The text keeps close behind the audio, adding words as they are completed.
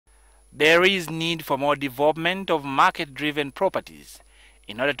There is need for more development of market-driven properties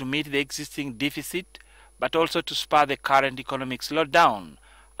in order to meet the existing deficit, but also to spur the current economic slowdown,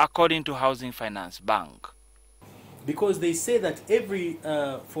 according to Housing Finance Bank. Because they say that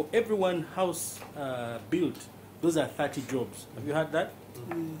for every one house built, those are 30 jobs. Have you heard that?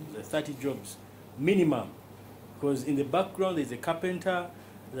 Mm. 30 jobs minimum. Because in the background there's a carpenter,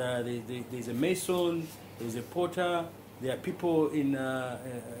 there's a mason, there's a porter, there are people in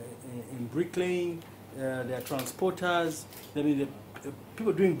bricklaying, there are transporters, there are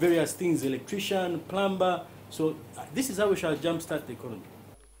people doing various things, electrician, plumber. So this is how we shall jumpstart the economy.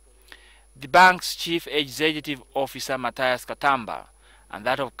 The bank's Chief Executive Officer Matthias Katamba and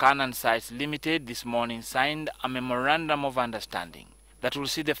that of Canaan Sites Limited this morning signed a memorandum of understanding that will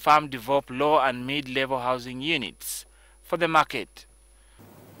see the firm develop low and mid-level housing units for the market.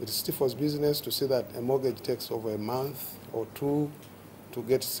 It is Tifo's business to see that a mortgage takes over a month or two to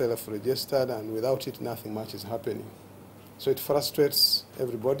get self-registered, and without it nothing much is happening. So it frustrates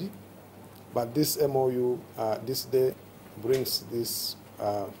everybody, but this MOU this day brings this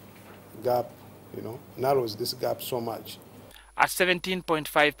gap, narrows this gap so much. At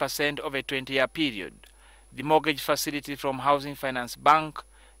 17.5% of a 20-year period, the mortgage facility from Housing Finance Bank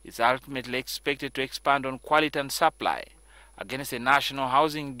is ultimately expected to expand on quality and supply against a national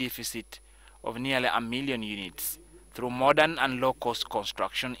housing deficit of nearly 1 million units through modern and low-cost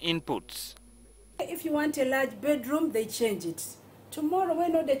construction inputs. If you want a large bedroom, they change it. Tomorrow,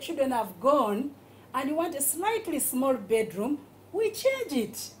 when all the children have gone and you want a slightly small bedroom, we change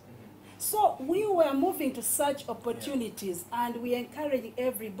it. So we were moving to such opportunities, and we encourage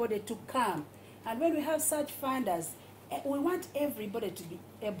everybody to come. And when we have such funders, we want everybody to be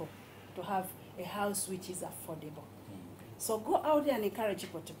able to have a house which is affordable. So go out there and encourage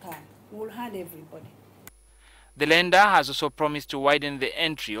people to come. We'll hand everybody. The lender has also promised to widen the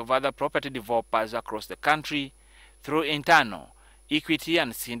entry of other property developers across the country through internal, equity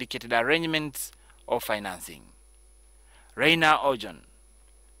and syndicated arrangements of financing. Reina Ojon,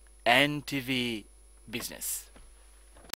 NTV Business.